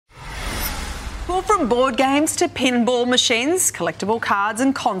Well, from board games to pinball machines, collectible cards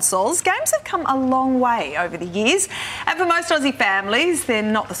and consoles, games have come a long way over the years. And for most Aussie families, they're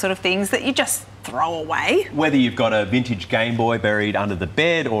not the sort of things that you just throw away. Whether you've got a vintage Game Boy buried under the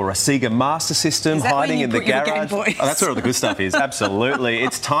bed or a Sega Master System hiding in the garage. Oh, that's where all the good stuff is, absolutely.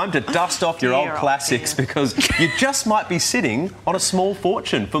 It's time to dust off your old classics because you just might be sitting on a small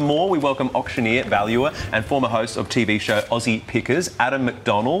fortune. For more, we welcome auctioneer, valuer and former host of TV show Aussie Pickers, Adam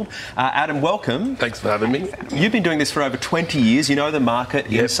McDonald. Adam, welcome. Thanks for having me. You've been doing this for over 20 years. You know the market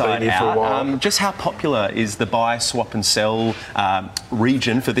inside out. For a while. Just how popular is the buy, swap and sell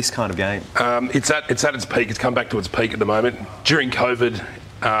region for this kind of game? It's at its peak. It's come back to its peak at the moment. During COVID,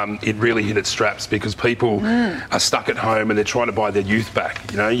 it really hit its straps because people are stuck at home and they're trying to buy their youth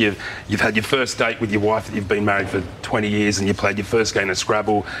back. You know, you've had your first date with your wife that you've been married for 20 years and you played your first game of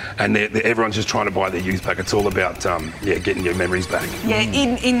Scrabble and everyone's just trying to buy their youth back. It's all about getting your memories back. Yeah,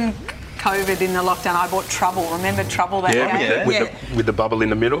 in COVID, in the lockdown, I bought Trouble. Remember Trouble, that game? With the bubble in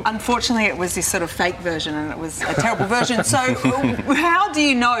the middle. Unfortunately, it was this sort of fake version and it was a terrible version. So how do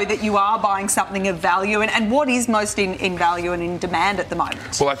you know that you are buying something of value and what is most in value and in demand at the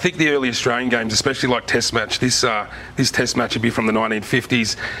moment? Well, I think the early Australian games, especially like Test Match, this Test Match would be from the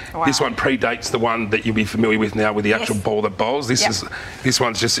 1950s. Wow. This one predates the one that you'll be familiar with now with the actual ball that bowls. This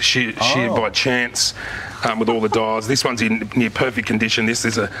one's just sheer by chance with all the dials. This one's in near perfect condition. This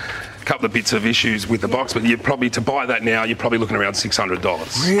is a couple of bits of issues with the box, but to buy that now, you're probably looking around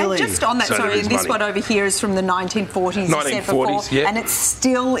 $600. Really? And just on that, this one over here is from the 1940s. 1940s, and it's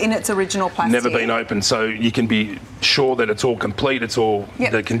still in its original plastic. Never been opened, so you can be sure that it's all complete. It's all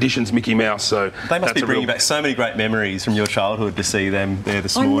the conditions Mickey Mouse. So they must be bringing back so many great memories from your childhood to see them there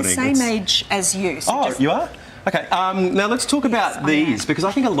this morning. I'm the same age as you. So you are? Okay, now let's talk about these because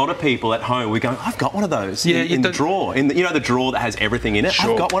I think a lot of people at home, we're going, I've got one of those in the drawer. The drawer that has everything in it.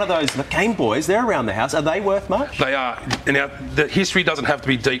 Sure. I've got one of those. The Game Boys, they're around the house. Are they worth much? They are. Now, the history doesn't have to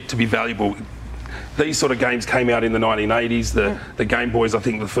be deep to be valuable. These sort of games came out in the 1980s. The Game Boys, I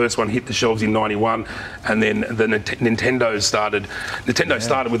think the first one hit the shelves in 91, and then the Nintendo started. Nintendo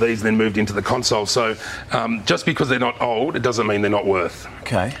started with these and then moved into the console. So just because they're not old, it doesn't mean they're not worth.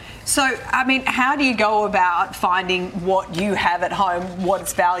 Okay. So, I mean, how do you go about finding what you have at home, what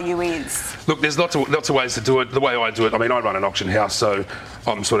its value is? Look, there's lots of ways to do it. The way I do it, I mean, I run an auction house, so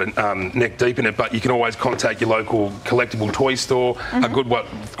I'm sort of neck deep in it, but you can always contact your local collectible toy store. A good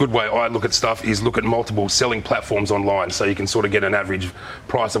way I look at stuff is look at multiple selling platforms online, so you can sort of get an average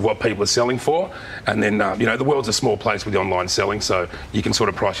price of what people are selling for. And then, the world's a small place with the online selling, so you can sort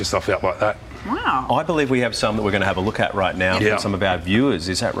of price your stuff out like that. Wow. I believe we have some that we're going to have a look at right now from some of our viewers.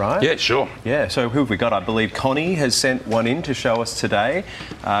 Is that right? Yeah, sure. Yeah, so who have we got? I believe Connie has sent one in to show us today.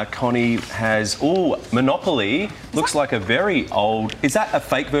 Connie has, Monopoly. Looks like a very old... Is that a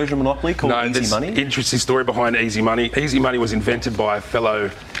fake version of Monopoly called Easy Money? No, interesting story behind Easy Money. Easy Money was invented by a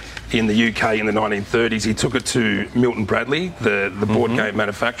fellow in the UK in the 1930s. He took it to Milton Bradley, the board game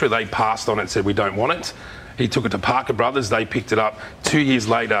manufacturer. They passed on it and said, we don't want it. He took it to Parker Brothers. They picked it up. 2 years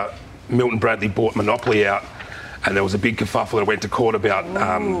later, Milton Bradley bought Monopoly out, and there was a big kerfuffle that went to court about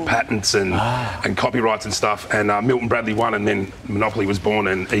patents and copyrights and stuff, and Milton Bradley won, and then Monopoly was born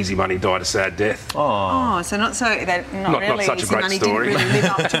and Easy Money died a sad death. So not such a great Money story. Didn't really live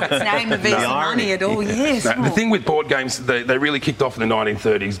up to its name of Easy Money at all. Yes. No, the thing with board games, they really kicked off in the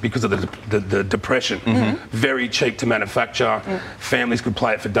 1930s because of the Depression. Very cheap to manufacture. Families could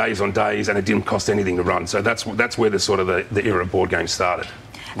play it for days on days, and it didn't cost anything to run. So that's where the era of board games started.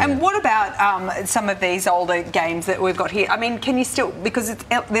 And what about some of these older games that we've got here? I mean, can you still, because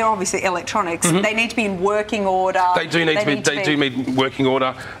they're obviously electronics, they need to be in working order. They do need working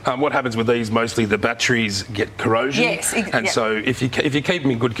order. What happens with these, mostly the batteries get corrosion. Yes. And so if you keep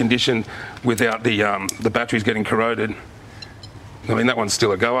them in good condition without the batteries getting corroded, I mean, that one's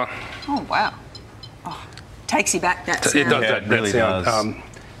still a goer. Oh, wow. Takes you back, that sound. It does, that really does.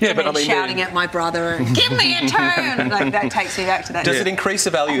 But I mean, shouting at my brother, give me a turn! That takes me back to that. Does it increase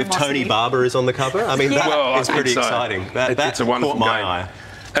the value if Tony Barber is on the cover? I mean, that is pretty exciting. It's a wonderful game. Eye.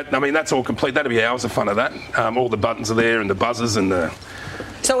 I mean, that's all complete. That'd be hours of fun of that. All the buttons are there and the buzzers and the...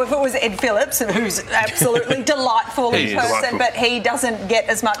 So if it was Ed Phillips, who's absolutely delightful in person, but he doesn't get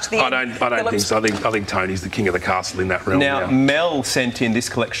as much the... I don't think so. I think Tony's the king of the castle in that realm. Now, Mel sent in this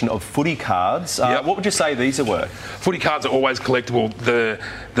collection of footy cards. What would you say these are worth? Footy cards are always collectible.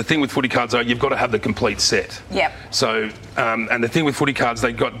 The thing with footy cards are you've got to have the complete set. Yep. So, and the thing with footy cards,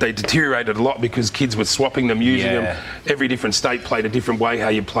 they deteriorated a lot because kids were swapping them, using them. Every different state played a different way how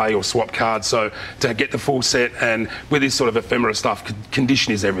you play or swap cards. So to get the full set, and with this sort of ephemera stuff, conditioning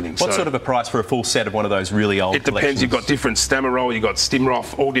resolution is everything. What sort of a price for a full set of one of those really old It depends. You've got different Stamarol, you've got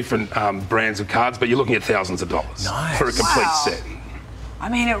Stimroth, all different brands of cards, but you're looking at thousands of dollars for a complete set. I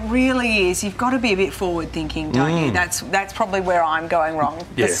mean, it really is. You've got to be a bit forward-thinking, don't you? That's probably where I'm going wrong,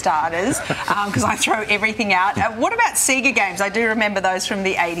 for starters, because I throw everything out. What about Sega games? I do remember those from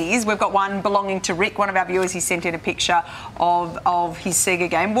the 80s. We've got one belonging to Rick, one of our viewers. He sent in a picture of his Sega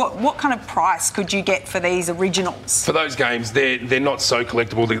game. What kind of price could you get for these originals? For those games, they're not so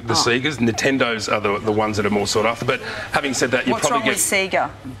collectible, the Segas. Nintendos are the ones that are more sought after. But having said that, What's wrong with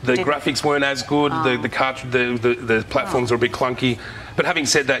Sega? The graphics weren't as good. The platforms are a bit clunky. But having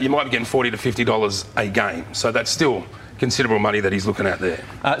said that, you might be getting $40 to $50 a game. So that's still considerable money that he's looking at there.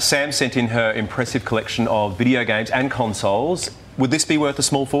 Sam sent in her impressive collection of video games and consoles. Would this be worth a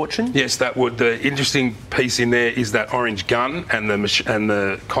small fortune? Yes, that would. The interesting piece in there is that orange gun and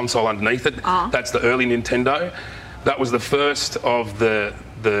the console underneath it. That's the early Nintendo. That was the first of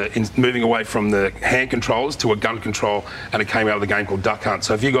moving away from the hand controls to a gun control, and it came out of the game called Duck Hunt.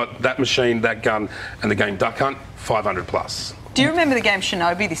 So if you got that machine, that gun, and the game Duck Hunt, 500 plus. Do you remember the game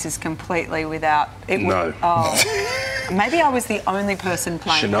Shinobi? This is completely without... No. Maybe I was the only person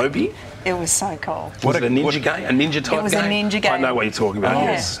playing Shinobi? It was so cool. Was it a ninja game? A ninja type game? It was a ninja game. I know what you're talking about,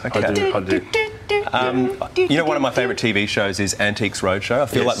 yes. Okay. I do. You know, one of my favourite TV shows is Antiques Roadshow. I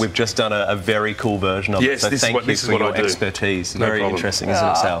feel like we've just done a very cool version of it. So thank you for your expertise. Very interesting, isn't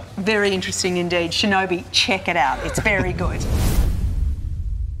it, Sal? Very interesting indeed. Shinobi, check it out. It's very good.